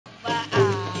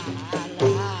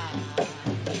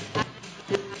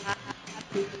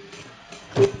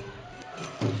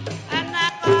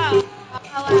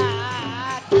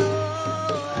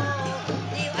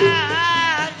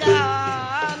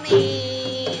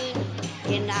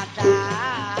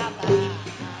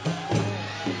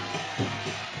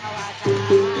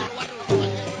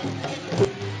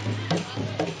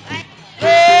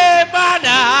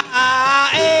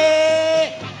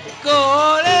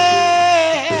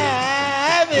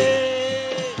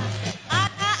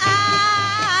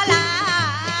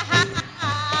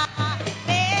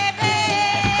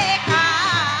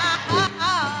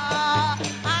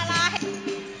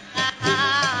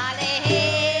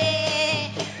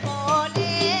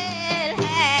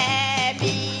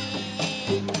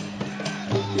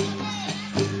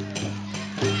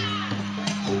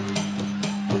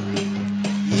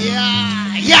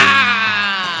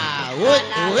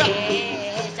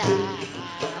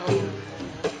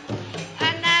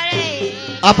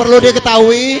Perlu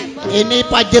diketahui ini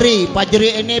Pajeri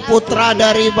ini putra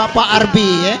dari Bapak Arbi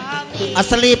ya.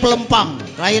 Asli Pelempang,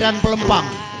 kelahiran Pelempang.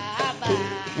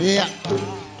 Iya.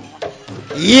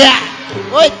 Iya.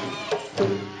 Woi.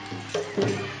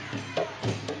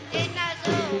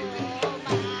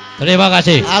 Terima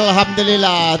kasih.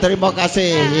 Alhamdulillah, terima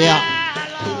kasih. Iya.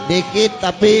 Dikit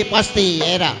tapi pasti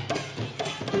ya.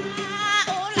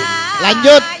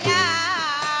 Lanjut.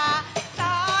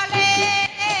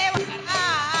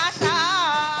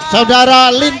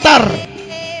 Saudara Lintar.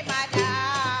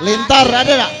 Lintar ada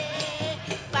enggak?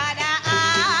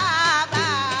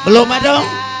 Belum ada.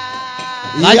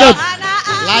 Lanjut. Ya.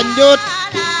 Lanjut.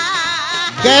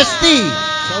 Gesti.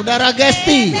 Saudara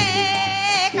Gesti.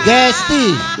 Gesti.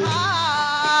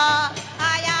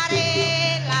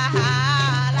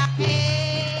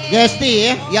 Gesti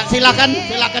ya. Ya silakan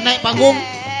naik panggung.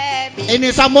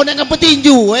 Ini sambung dengan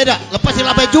petinju ya dak. Lepas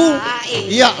sila baju.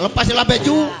 Iya, lepas sila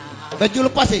baju.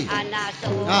 Baju lepas sih.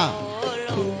 Nah.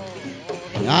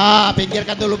 Ya,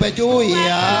 pinggirkan dulu baju.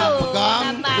 Iya,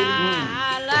 pegang.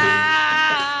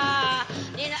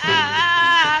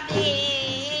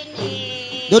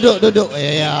 Duduk.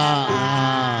 Iya.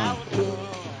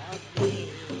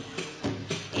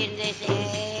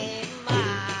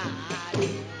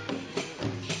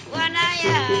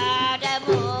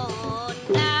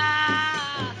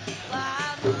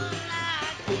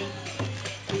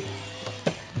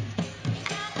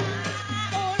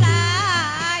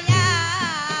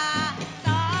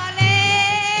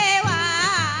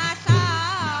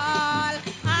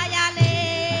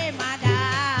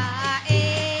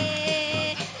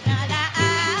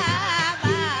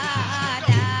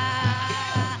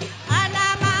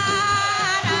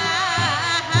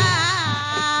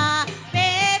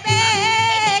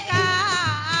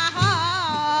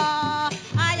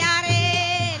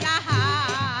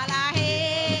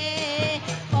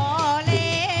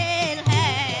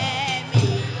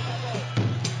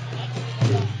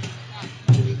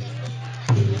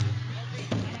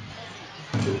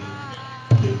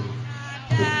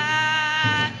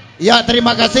 Ya,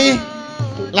 terima kasih.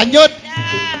 Lanjut.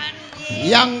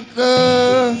 Yang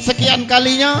kesekian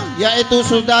kalinya yaitu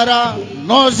saudara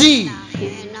Nozi.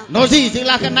 Nozi,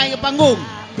 silahkan naik ke panggung.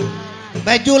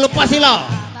 Baju lepas sila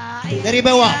dari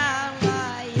bawah.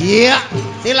 Iya,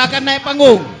 silahkan naik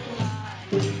panggung.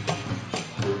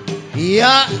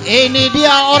 Iya, ini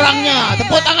dia orangnya.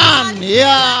 Tepuk tangan.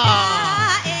 Iya.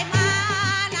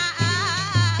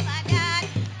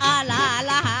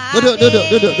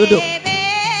 Duduk.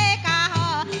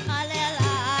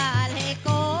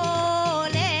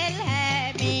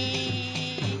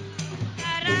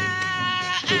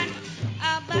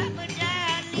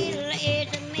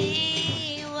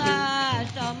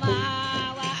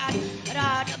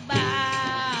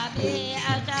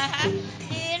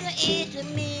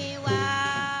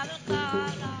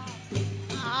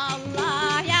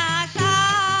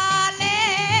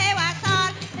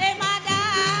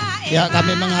 Ya,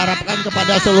 kami mengharapkan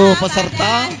kepada seluruh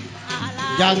peserta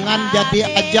jangan jadi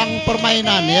ajang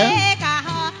permainan ya.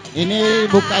 Ini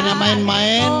bukannya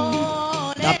main-main,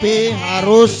 tapi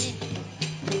harus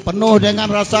penuh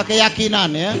dengan rasa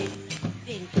keyakinan ya.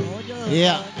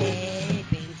 Iya.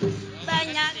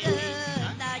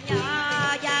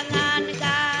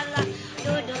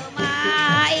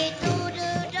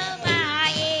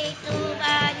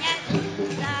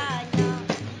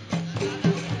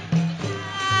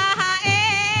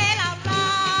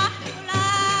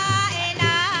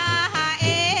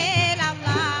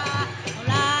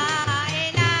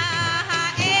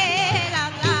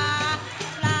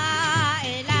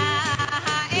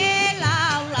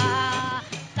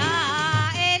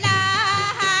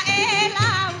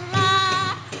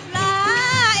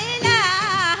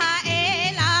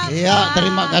 Ya,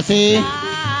 terima kasih.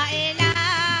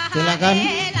 Silakan.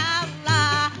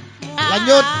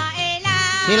 Lanjut.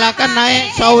 Silakan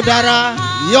naik saudara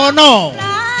Yono.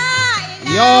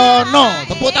 Yono,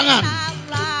 tepuk tangan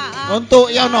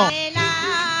untuk Yono.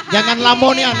 Jangan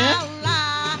lamonian ya.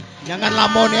 Jangan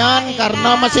lamonian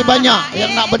karena masih banyak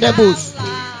yang nak berdebus.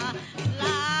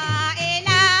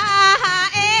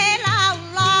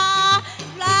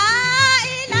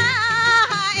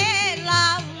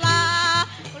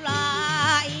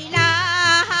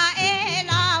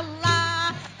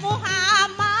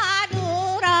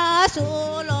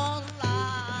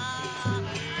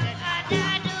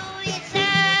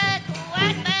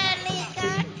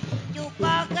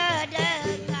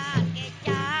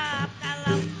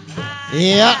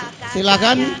 Iya,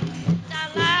 silakan.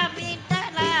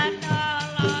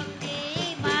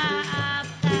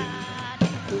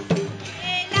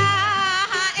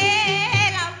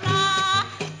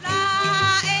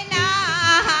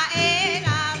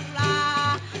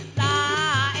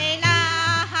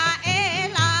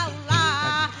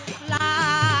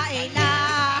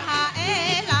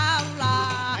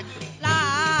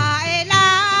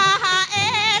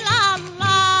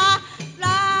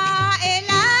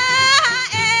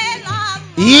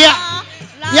 Iya.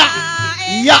 Ya.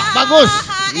 Iya, bagus.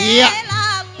 Iya.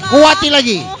 Kuati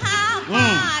lagi.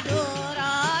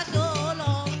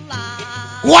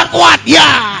 Kuat. Ya.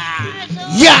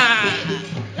 Ya.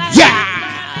 Ya.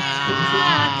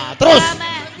 Terus.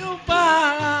 Jumpa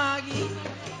lagi.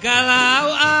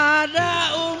 Kalau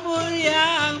ada umur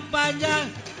yang panjang,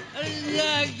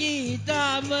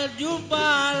 kita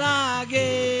berjumpa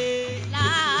lagi.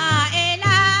 La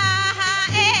ilaha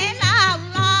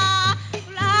illallah,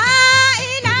 la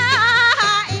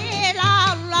ilaha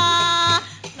illallah,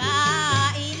 la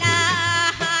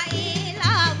ilaha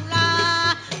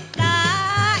illallah, la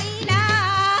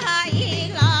ilaha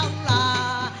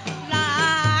illallah, la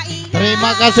ilaha.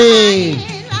 Terima kasih.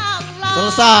 illallah,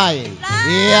 Selesai.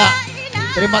 Iya.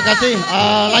 Terima kasih.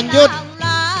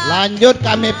 Lanjut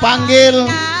kami panggil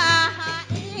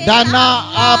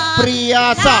Dana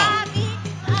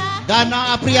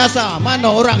Apriasa.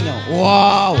 Mana orangnya?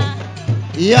 Wow.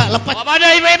 Iya, lepas.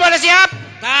 Pada ibu-ibu udah siap?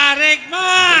 Tarik,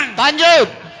 Mang.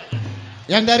 Lanjut.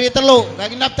 Yang dari Teluk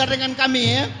lagi daftar dengan kami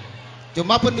ya.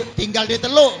 Cuma pun tinggal di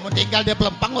Teluk, mau tinggal di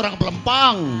Pelempang, orang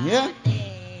Pelempang ya.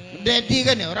 Dedi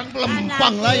kan ya, orang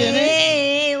Pelempang lah ya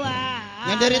nih.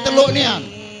 Yang dari Teluk nih ya.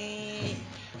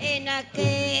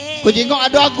 Kujingok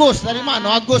ada Agus dari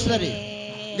mana? Agus dari.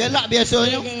 Gelak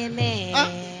biasanya.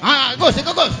 Agus,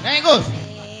 ikut Gus. Naik Gus.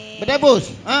 Bedebus.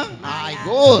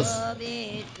 Agus.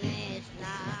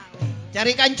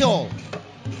 Cari kanco.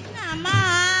 Nama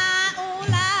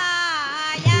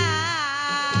ulaya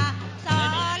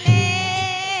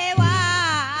solewa.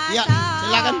 Iya,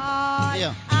 silakan.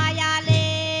 Iya. Ayale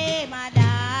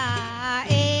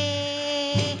madae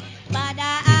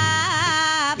pada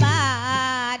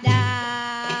abada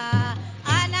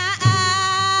ana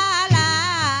alaha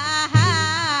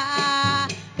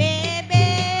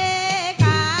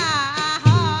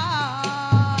bebekaho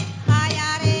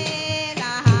ayare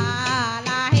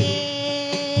lahalahe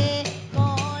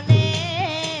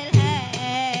kolel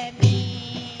hemi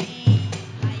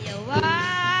ayo wa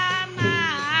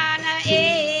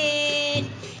manain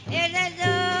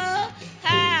ilazo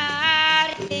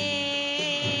hari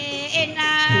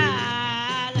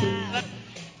inala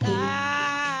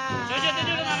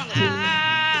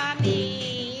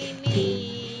amimi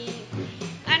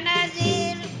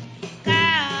anazil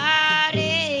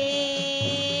kare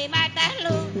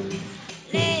matahlu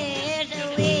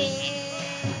lesewi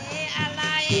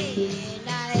alai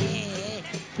lai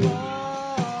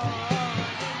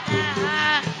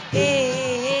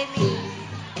ini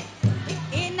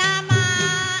inama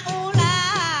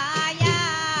ulaya.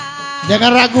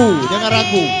 Jangan ragu, jangan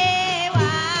ragu.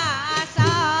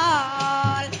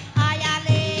 Wasol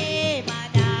ayale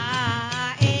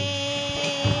madae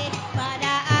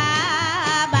pada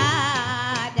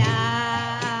abada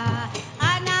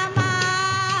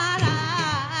anamara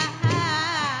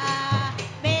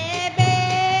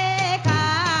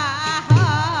bebekaho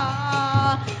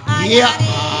Iya,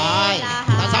 ayale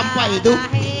tak sampai itu.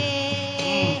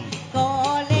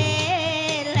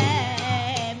 kolelemi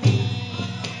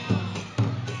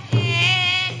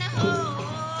en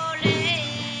ole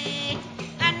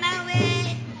anawe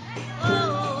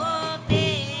ope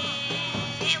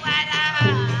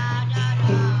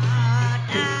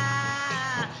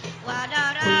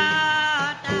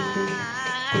wadarata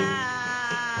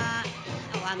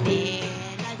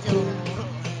awamena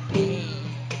zurbe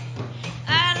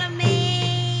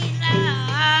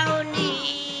almilauni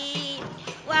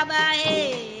wabahe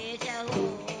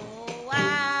jahuwa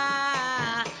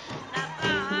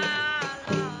nakala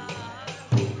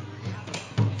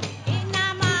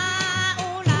inama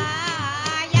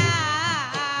ulaya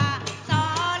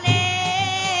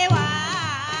solewa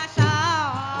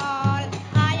sol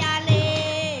ayale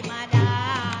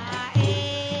madae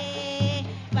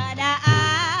pada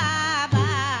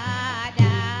abada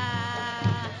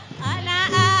ana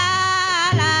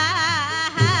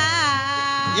alaha.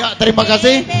 Ya, terima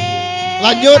kasih.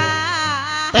 Lanjut.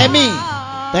 Temi.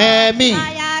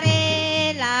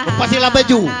 Lepasilah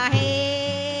baju.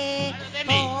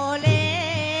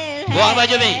 Buang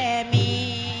baju, Mi.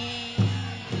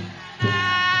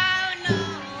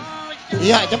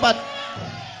 Iya, cepat.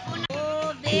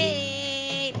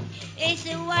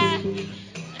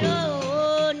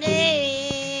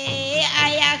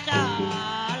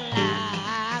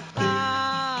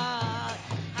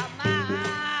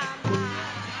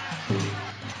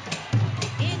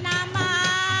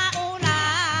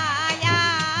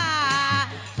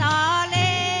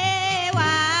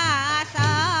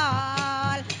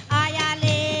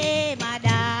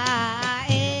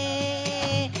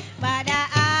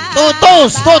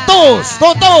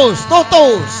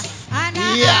 Tutus.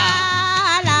 Iya.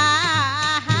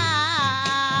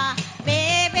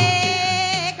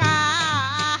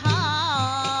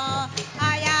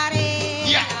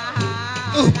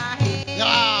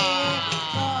 Ya.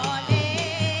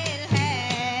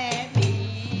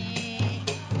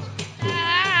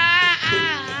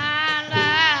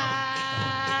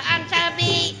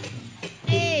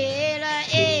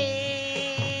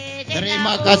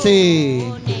 Terima kasih.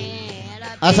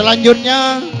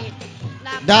 Selanjutnya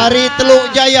dari Teluk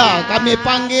Jaya kami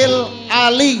panggil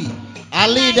Ali.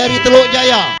 Ali dari Teluk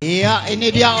Jaya. Iya, ini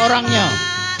dia orangnya.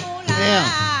 Iya.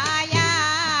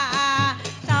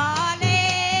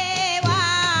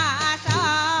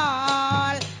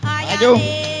 Maju.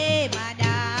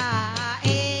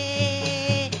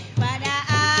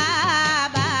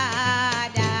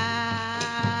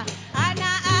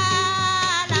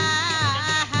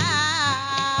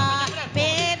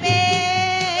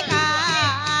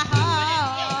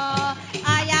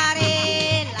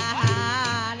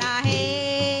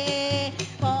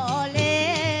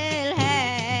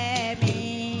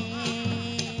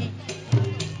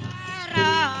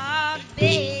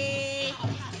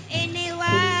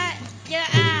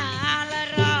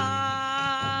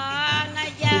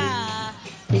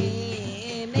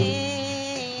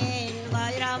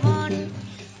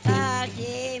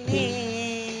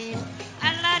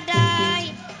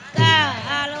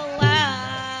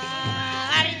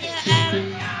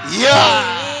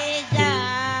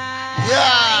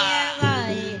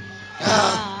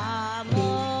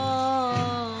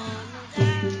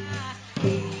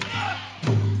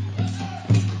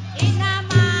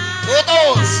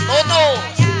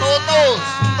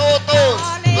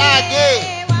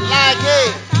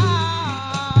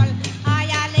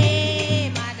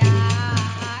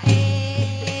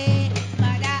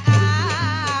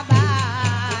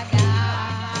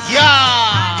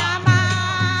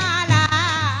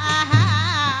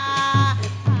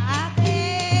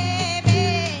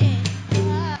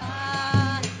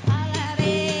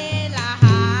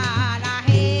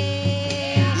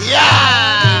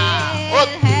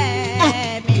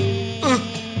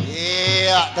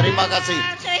 Terima kasih.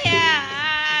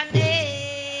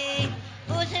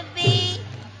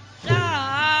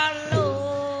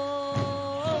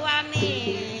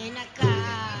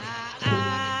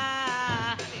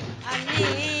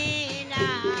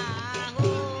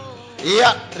 Iya,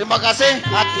 terima kasih.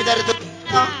 Hati dari itu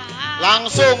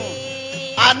langsung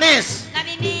Anis.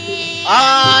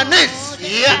 Anis.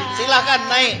 Iya, silakan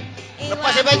naik.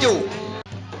 Lepas baju.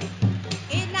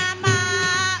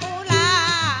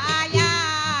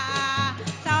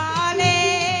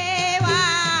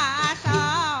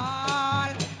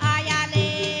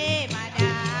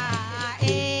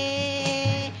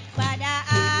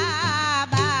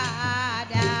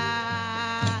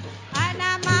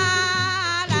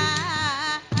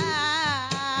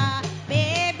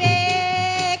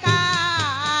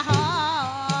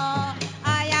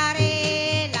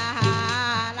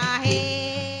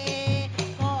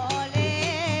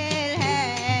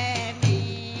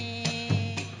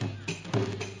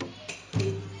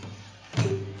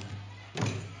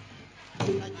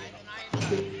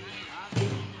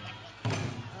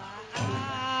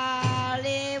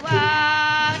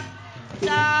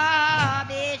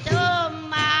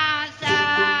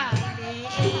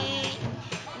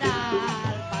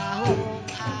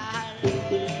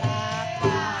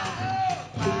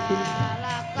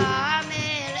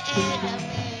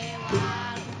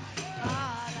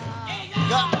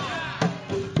 Iya.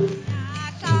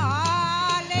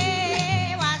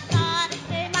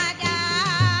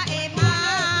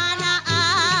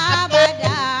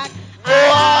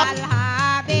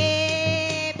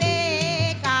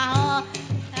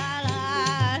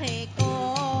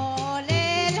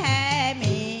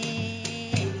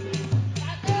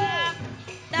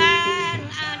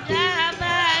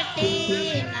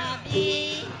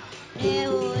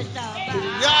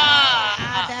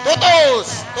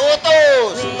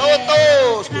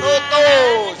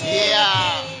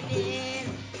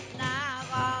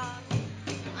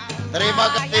 Terima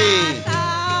kasih.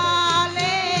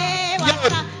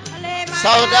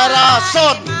 Saudara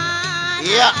Son.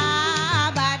 Iya.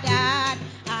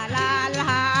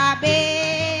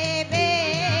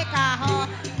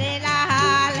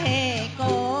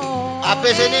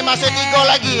 Habis ini masih 3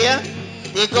 lagi ya.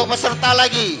 3 peserta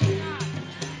lagi.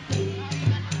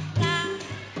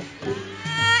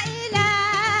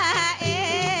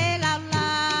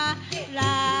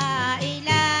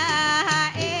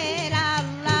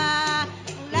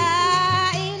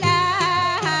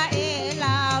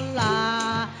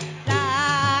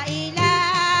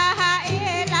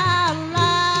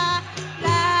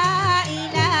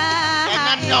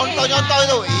 Nyontoh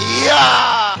itu. Iya.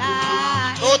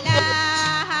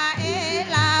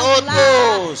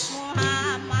 Tutus.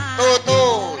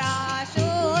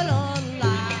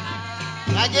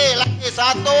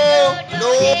 Satu,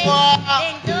 dua,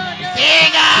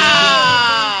 tiga.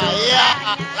 Iya,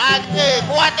 lagi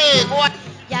kuat.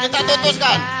 Kita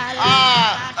tutuskan.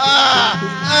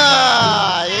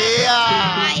 Iya.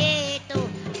 Itu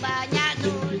banyak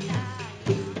susah.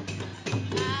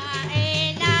 La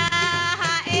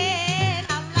ilaha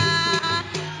illallah,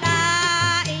 la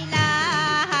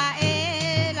ilaha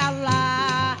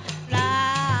illallah, la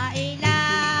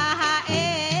ilaha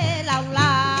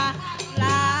illallah,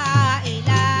 la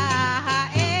ilaha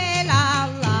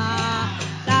illallah,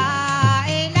 la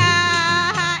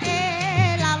ilaha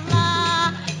illallah,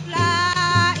 la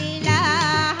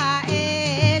ilaha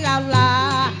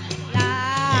illallah, la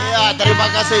Iya, terima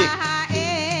kasih. ilaha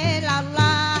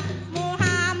illallah,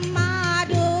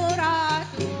 Muhammadur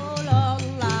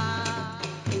Rasulullah.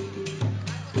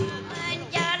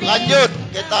 Lanjut,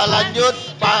 kita lanjut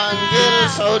panggil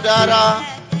saudara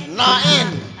Nain.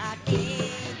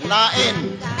 Nain.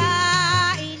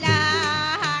 La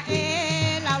ilaha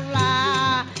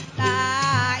illallah, la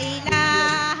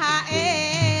ilaha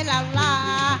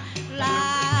illallah, la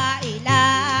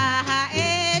ilaha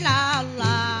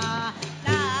illallah,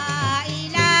 la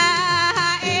ilaha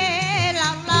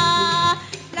illallah,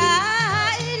 la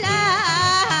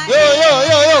ilaha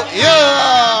Yo. Iya.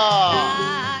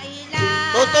 La ilaha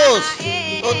Tutus.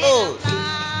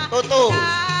 illallah, Tutus.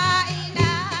 la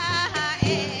ilaha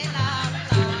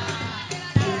illallah,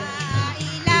 la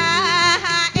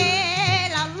ilaha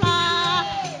illallah,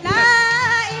 la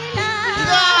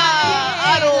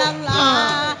ilaha Aduh.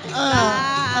 illallah, la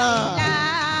Ah.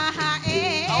 ilaha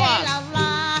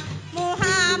illallah,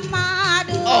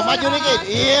 Muhammadur Oh, maju dikit.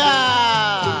 Iya.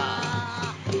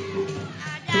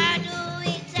 Ada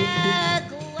duit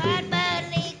sekuat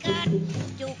belikan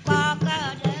cukup ke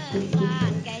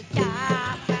depan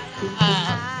kecap kalau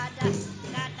ada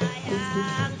kata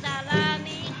yang salah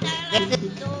minta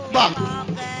Bang,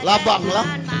 labang lah.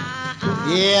 maaf.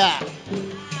 Iya.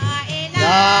 La ilaha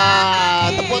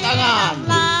Ya, tepuk tangan.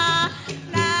 illallah,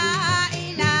 la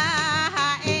ilaha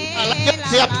Lanjut,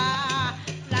 siap. illallah,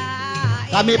 la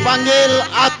Kami panggil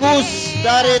Agus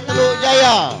dari Teluk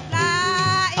Jaya.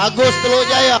 Agus Teluk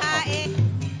Jaya.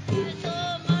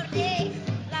 Sumur di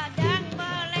ladang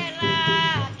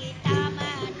bolehlah kita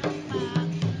menumpang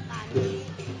mandi.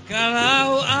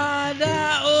 Kalau ada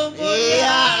umur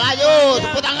Iya, lanjut,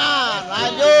 tepuk tangan.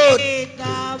 Lanjut.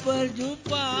 kita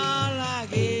berjumpa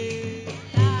lagi.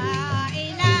 La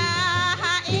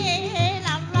ilaha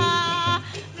illallah,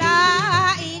 la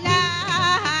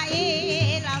ilaha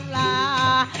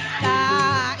illallah, la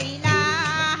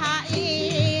ilaha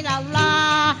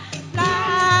illallah, la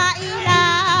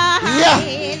ilaha Iya.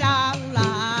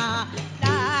 illallah,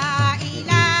 la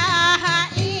ilaha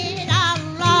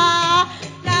illallah,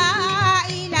 la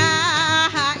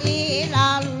ilaha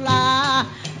illallah,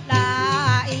 la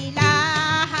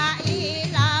ilaha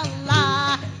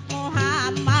illallah,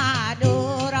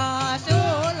 Muhammadur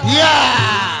Rasulullah.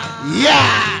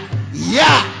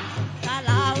 Iya.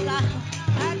 Kalaulah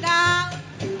ada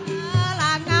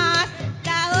lanas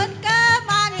daun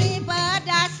kemangi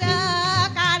pedas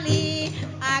sekali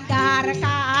agar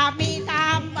kami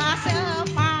tambah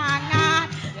semangat.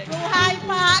 Duhai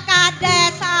Pak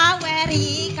Kades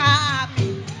saweri kami.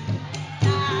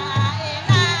 La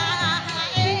ilaha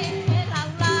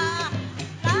illallah,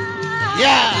 la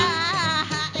Ya.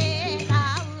 ilaha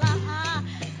illallah,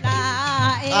 la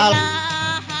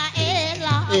ilaha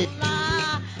illallah,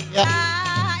 Ya. la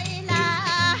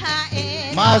ilaha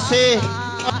illallah. Masih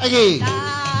lagi.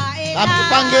 Kami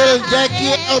panggil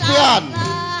Jackie Alfian.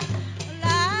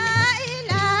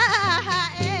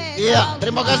 Iya,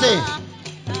 terima kasih.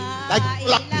 Lagi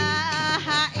ulang.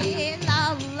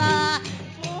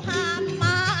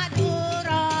 Muhammadur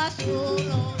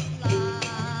Rasulullah.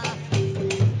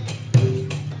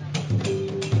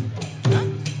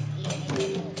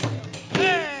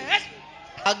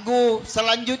 Lagu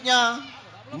selanjutnya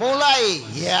mulai.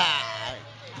 Ya.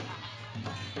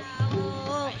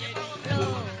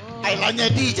 Islandnya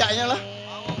dijaknya lah.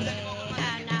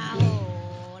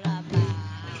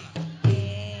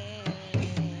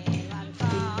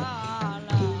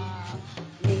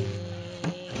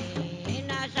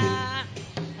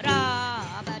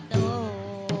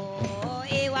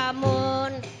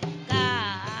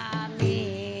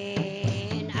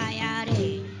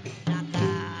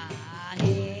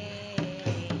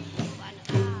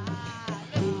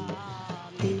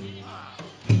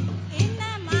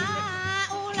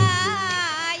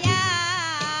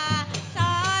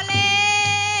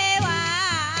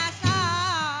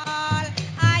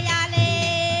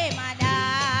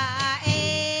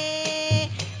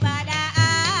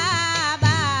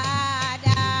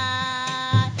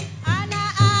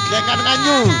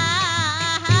 nganju.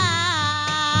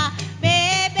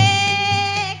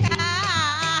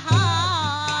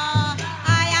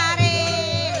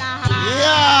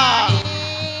 Iya.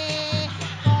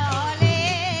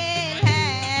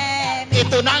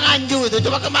 Itu nak nganju itu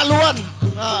cuma kemaluan.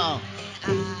 Oh.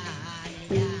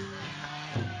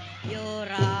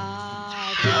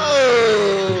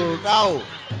 Oh, kau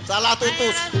salah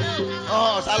tutus.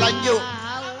 Oh, salah njuk.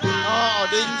 Oh,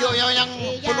 dinjuk yang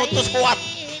penutus kuat.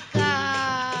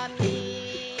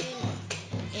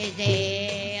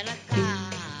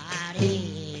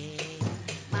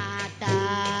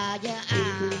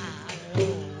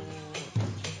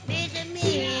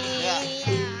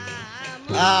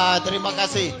 Terima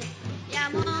kasih.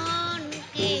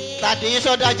 Tadi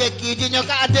sudah jeki dinyo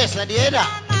ke Ades tadi ada.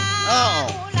 Oh,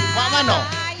 mak mano?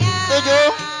 Setuju?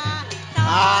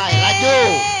 Hai, laju.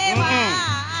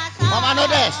 Mak mano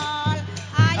Des?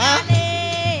 Hah?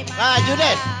 Laju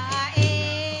Des.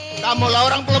 Kamu lah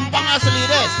orang Pelempang asli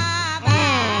Des.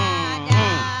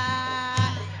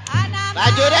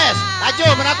 Laju Des. Laju,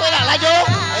 menaku tak? Laju?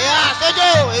 Iya,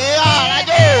 setuju. Iya,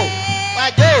 laju.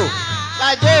 Laju.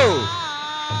 Laju.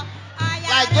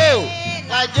 Laju.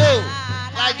 Laju.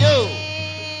 Laju.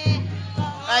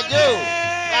 Laju.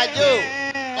 Laju.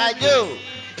 Laju.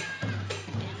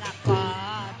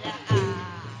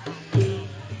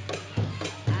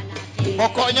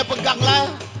 Pokoknya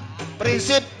peganglah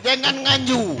prinsip jangan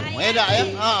nganju. Beda ya?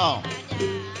 Oh.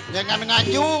 Jangan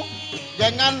nganju,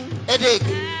 jangan edik.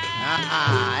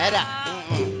 Beda.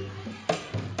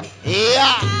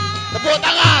 Iya. Tepuk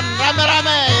tangan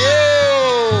rame-rame.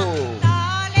 Yuk.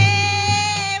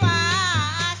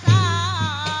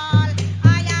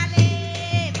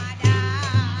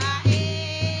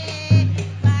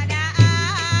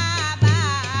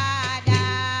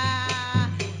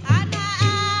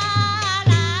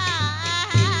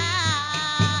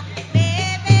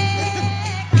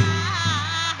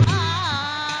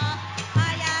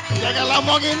 Jangan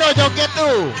lama gino joget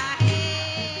tuh.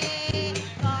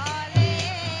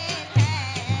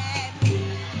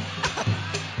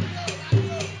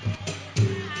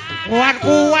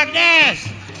 Kuat-kuat Des.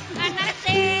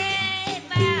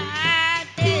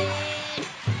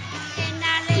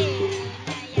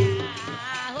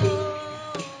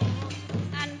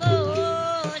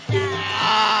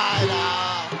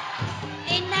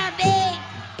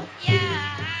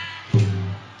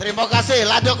 Terima kasih,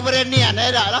 ladok keberanian,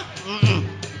 ya lah.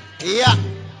 Iya.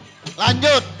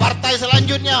 Lanjut, partai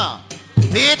selanjutnya.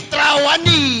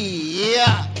 Fitrawani.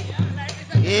 Iya.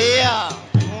 Iya.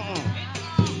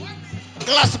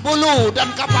 Kelas bulu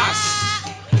dan kapas.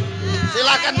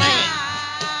 Silakan naik.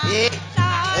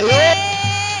 Ayo.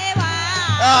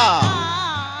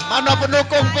 Mana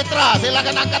pendukung Fitra?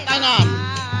 Silakan angkat tangan.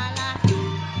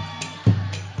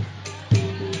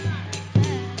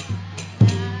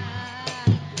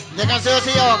 Jangan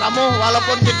sio-sio kamu,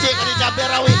 walaupun kecil kali cabai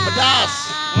rawit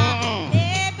pedas.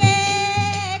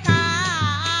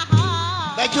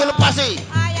 Baju lepas sih.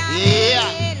 Iya.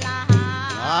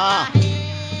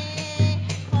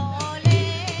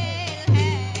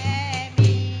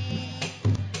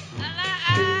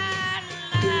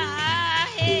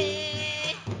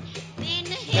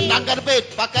 Kenangkan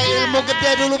Pit, pakai ilmu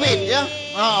gede dulu Pit ya.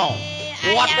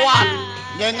 Kuat-kuat.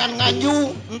 Jangan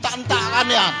nganju entak-entak kan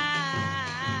ya.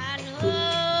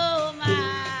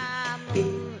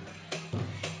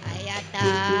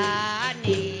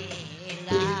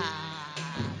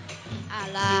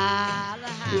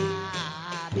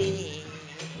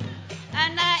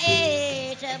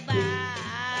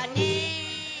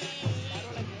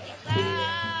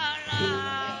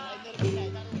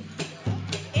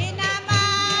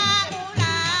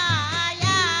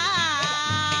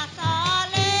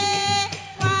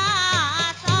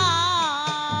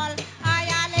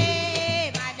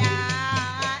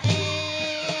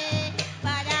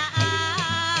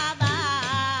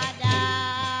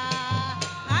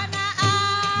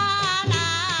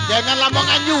 Jangan lama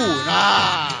nganju.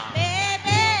 Nah.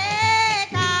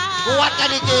 Kuatkan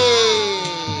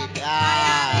dikit.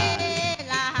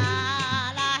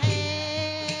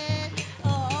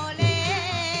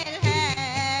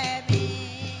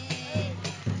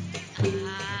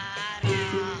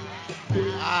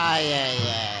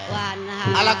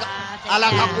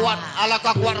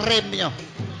 Alangkah kuat remnya.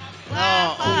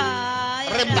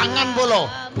 Rem tangan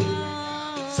bolo.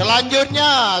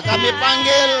 Selanjutnya kami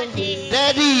panggil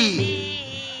Dedi.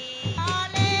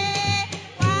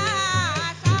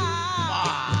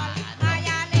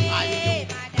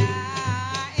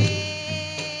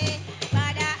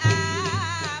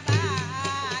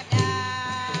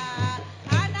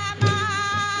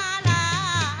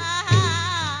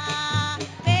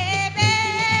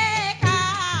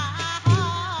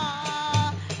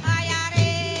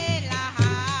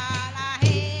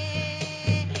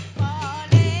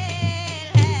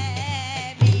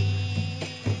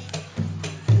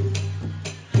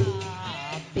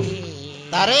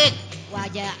 Tarik.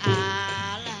 Wajah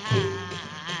al-hadi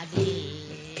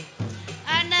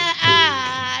ana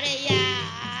arya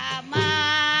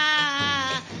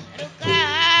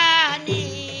rukani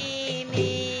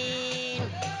min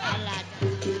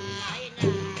aladaina.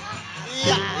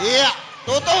 Iya.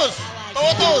 Tutus.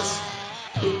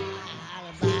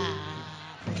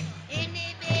 Ini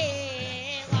bighairi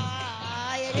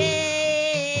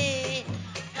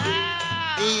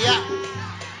Iya.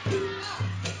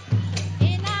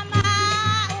 inama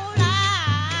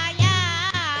ulaya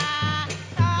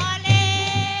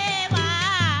soleh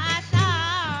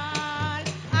wasol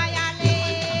ayali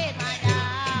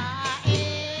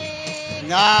madain.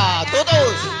 Nah,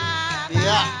 tutus.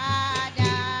 Iya.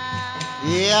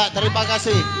 Iya, terima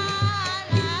kasih.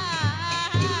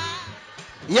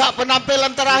 Ya,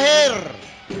 penampilan terakhir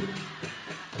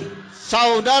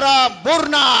Saudara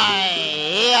Burnai.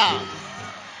 Iya.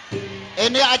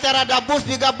 Ini acara dapus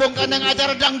digabungkan dengan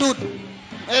acara dangdut.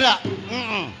 Iya.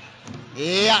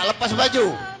 Iya, lepas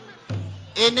baju.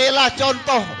 Inilah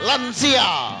contoh lansia.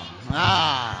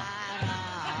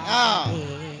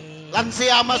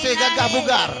 Lansia masih gagah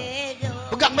bugar.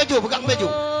 Pegang baju.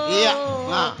 Iya.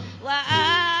 Nah. Wa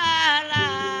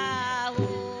alahu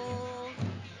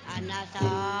ana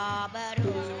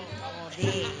sabaru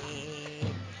bi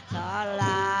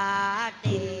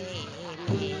salati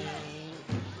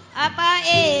apa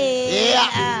Iya.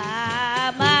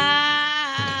 ama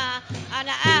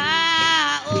ana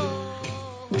au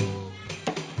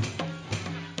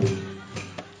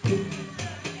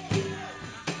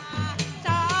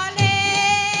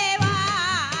soleh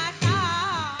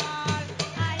wasol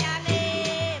ayale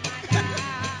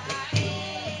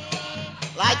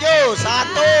Laju,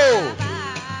 1,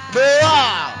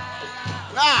 2.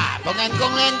 Nah,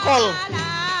 pengengkol-ngengkol.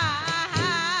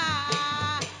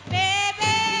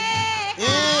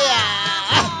 Iya.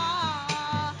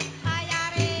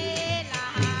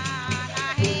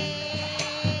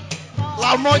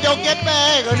 Lah mau joget be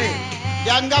gini.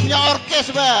 Dianggapnya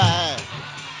orkes be.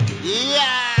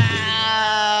 Iya.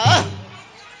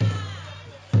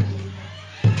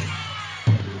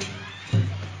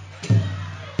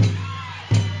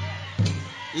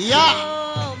 Iya.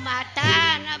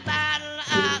 Matan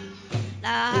balak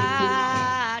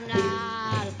lahanal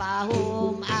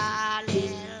pahum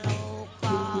alil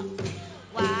lupa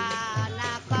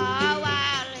wanaka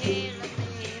wal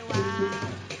hilmi wal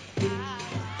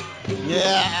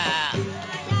Iya.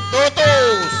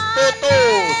 Tutus.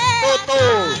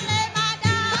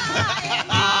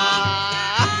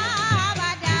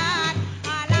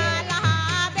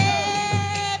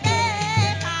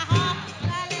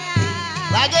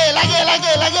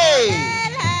 Lagi.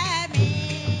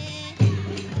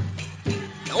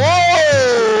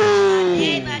 Oh.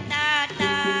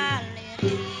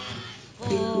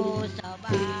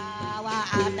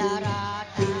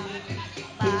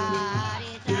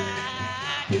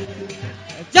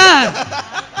 Jan.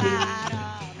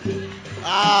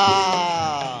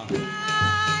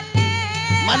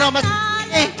 Mana mas?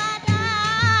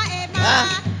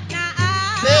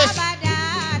 Bis.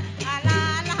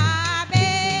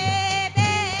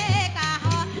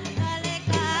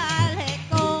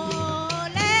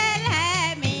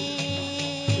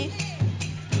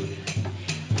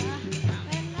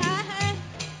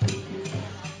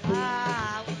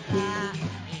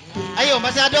 Ayo,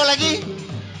 masih ada lagi?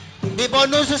 Di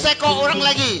bonus seseko orang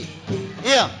lagi.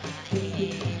 Iya.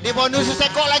 Di bonus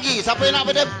seseko lagi. Siapa yang nak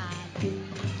berdep?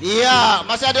 Iya,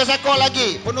 masih ada seko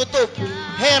lagi. Penutup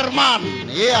Herman.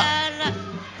 Iya.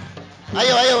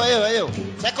 Ayo.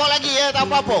 Seko lagi ya, tak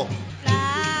apa-apa.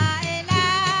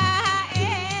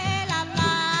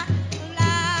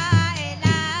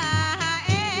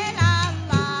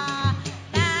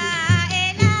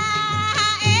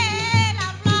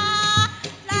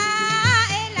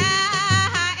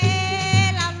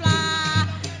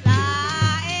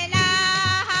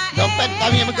 Dompet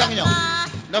kami yang megangnya.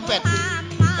 Dompet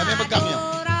kami yang megangnya.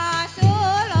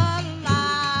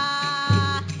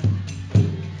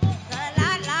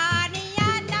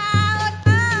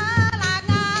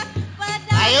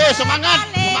 Ayo semangat.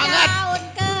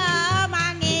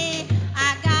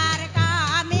 Agar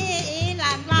kami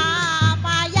ilan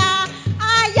lapaya.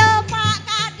 Ayo Pak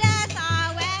Kades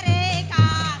awereka.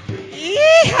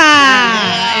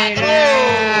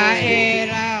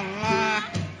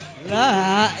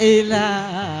 La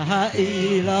ilaha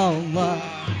illallah.